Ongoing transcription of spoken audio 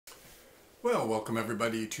Well, welcome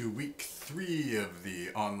everybody to week 3 of the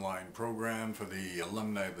online program for the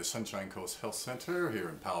alumni of the Sunshine Coast Health Center here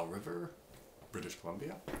in Powell River, British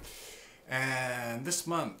Columbia. And this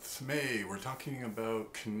month, May, we're talking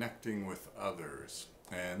about connecting with others.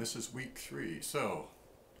 And this is week 3, so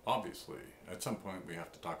obviously at some point we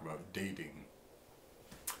have to talk about dating.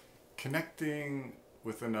 Connecting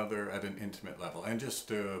with another at an intimate level. And just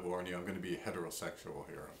to warn you, I'm going to be heterosexual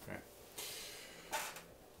here, okay?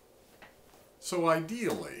 So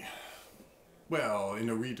ideally, well, in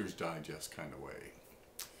a Reader's Digest kind of way,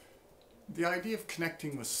 the idea of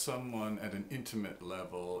connecting with someone at an intimate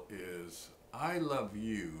level is, I love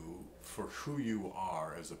you for who you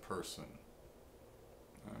are as a person.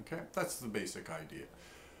 Okay, that's the basic idea.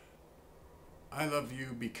 I love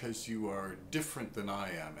you because you are different than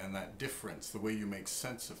I am, and that difference, the way you make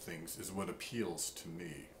sense of things, is what appeals to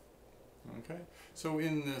me. Okay, so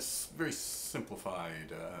in this very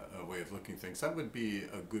simplified way of looking at things, that would be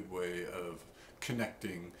a good way of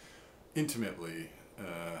connecting intimately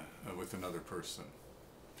with another person.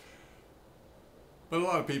 But a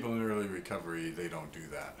lot of people in early recovery, they don't do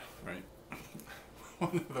that, right?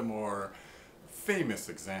 One of the more famous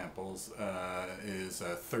examples is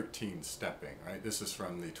 13 stepping, right? This is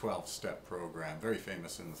from the 12-step program, very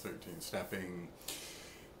famous in the 13 stepping.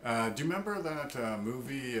 Do you remember that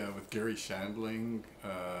movie with Gary Shandling,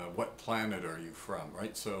 What Planet Are You From,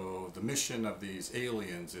 right? So the mission of these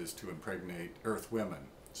aliens is to impregnate Earth women.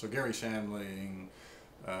 So Gary Shandling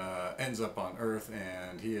ends up on Earth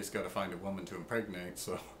and he has got to find a woman to impregnate.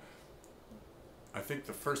 So I think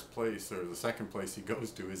the first place or the second place he goes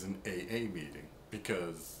to is an AA meeting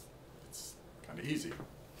because it's kind of easy.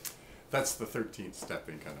 That's the 13th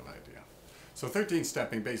stepping kind of idea. So 13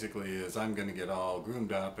 stepping basically is I'm going to get all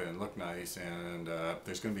groomed up and look nice, and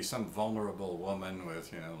there's going to be some vulnerable woman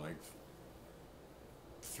with, like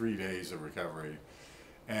 3 days of recovery.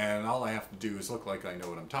 And all I have to do is look like I know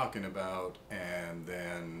what I'm talking about, and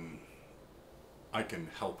then I can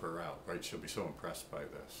help her out, right? She'll be so impressed by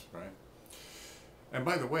this, right? And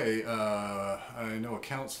by the way, I know a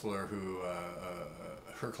counselor who,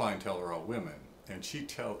 her clientele are all women. And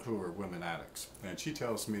who are women addicts, and she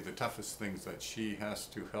tells me the toughest things that she has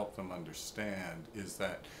to help them understand is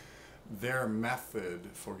that their method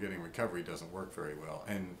for getting recovery doesn't work very well.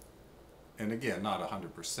 And again, not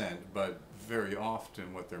 100%, but very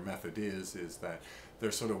often what their method is that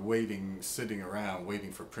they're sort of sitting around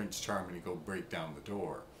waiting for Prince Charming to go break down the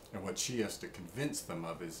door. And what she has to convince them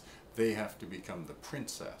of is they have to become the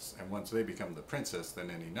princess. And once they become the princess,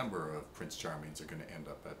 then any number of Prince Charmings are going to end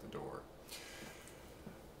up at the door.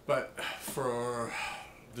 But for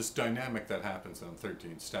this dynamic that happens on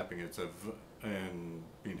 13 stepping, and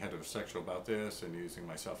being heterosexual about this and using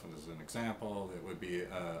myself as an example, it would be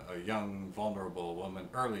a young, vulnerable woman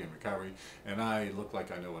early in recovery, and I look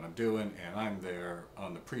like I know what I'm doing, and I'm there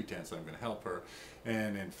on the pretense I'm going to help her,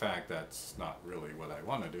 and in fact that's not really what I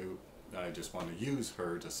want to do. I just want to use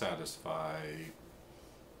her to satisfy,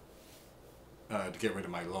 to get rid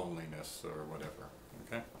of my loneliness or whatever.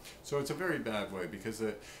 Okay, so it's a very bad way because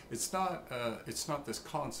it's not this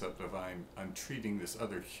concept of I'm treating this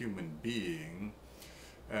other human being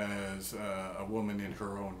as a woman in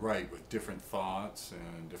her own right with different thoughts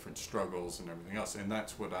and different struggles and everything else, and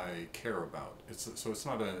that's what I care about. So it's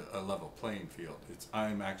not a level playing field.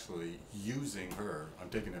 I'm actually using her. I'm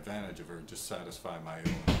taking advantage of her to satisfy my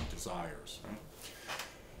own desires. Right?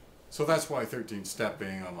 So that's why 13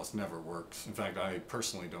 stepping almost never works. In fact, I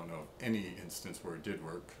personally don't know of any instance where it did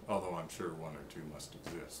work, although I'm sure one or two must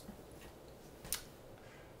exist.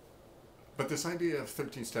 But this idea of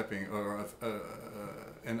 13 stepping, or of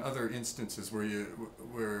and other instances where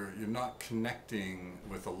you're not connecting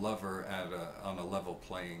with a lover on a level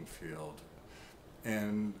playing field,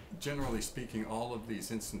 and generally speaking, all of these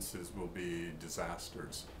instances will be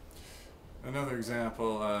disasters. Another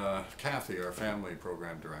example, Kathy, our family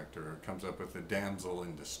program director, comes up with the damsel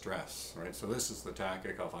in distress, right? So this is the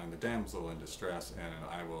tactic. I'll find the damsel in distress and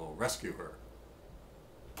I will rescue her.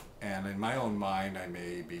 And in my own mind, I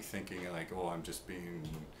may be thinking like, oh, I'm just being,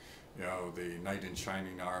 the knight in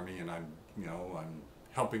shining army, and I'm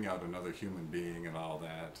helping out another human being and all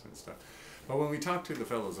that and stuff. But when we talk to the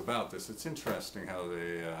fellows about this, it's interesting how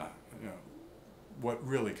they, what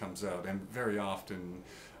really comes out, and very often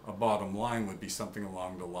a bottom line would be something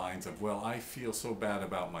along the lines of, well, I feel so bad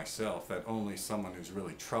about myself that only someone who's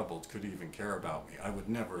really troubled could even care about me. I would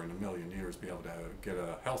never in a million years be able to get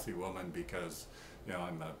a healthy woman because,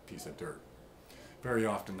 I'm a piece of dirt. Very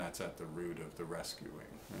often that's at the root of the rescuing.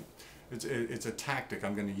 Right? It's a tactic.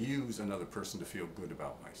 I'm going to use another person to feel good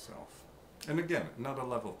about myself. And again, not a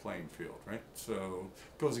level playing field, right? So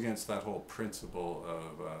it goes against that whole principle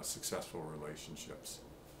of successful relationships.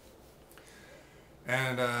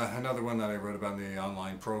 And another one that I wrote about in the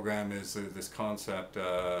online program is this concept,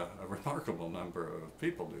 a remarkable number of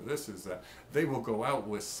people do this, is that they will go out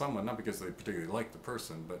with someone, not because they particularly like the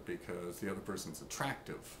person, but because the other person's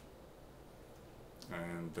attractive.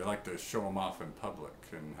 And they like to show them off in public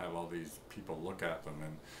and have all these people look at them.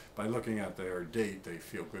 And by looking at their date, they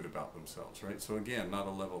feel good about themselves, right? So again, not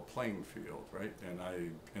a level playing field, right?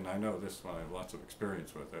 And I know this one, I have lots of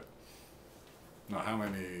experience with it. Now, how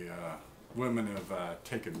many women have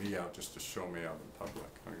taken me out just to show me out in public?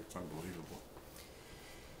 I think it's unbelievable.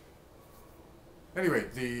 Anyway,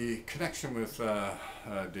 the connection with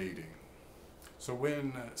dating. So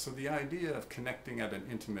the idea of connecting at an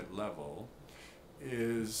intimate level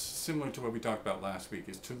is similar to what we talked about last week,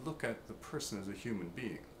 is to look at the person as a human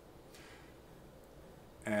being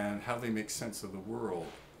and how they make sense of the world.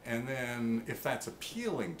 And then if that's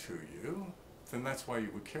appealing to you, then that's why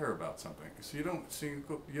you would care about something. So you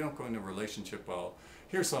don't go into a relationship, well,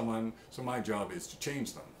 here's someone, so my job is to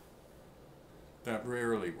change them. That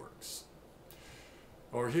rarely works.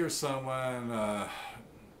 Or here's someone,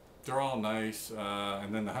 they're all nice,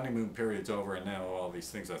 and then the honeymoon period's over, and now all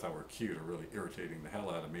these things I thought were cute are really irritating the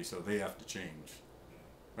hell out of me, so they have to change.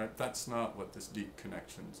 Right? That's not what this deep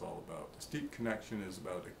connection is all about. This deep connection is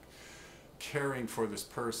about caring for this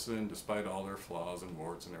person despite all their flaws and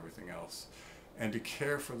warts and everything else, and to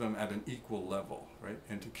care for them at an equal level, right?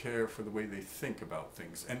 And to care for the way they think about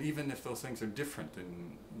things, and even if those things are different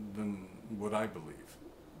than what I believe.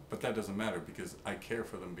 But that doesn't matter, because I care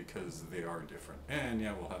for them because they are different. And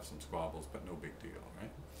yeah, we'll have some squabbles, but no big deal,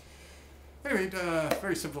 right? Anyway,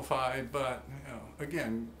 very simplified, but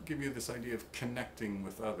again, give you this idea of connecting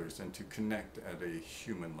with others and to connect at a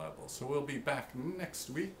human level. So we'll be back next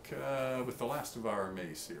week with the last of our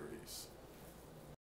May series.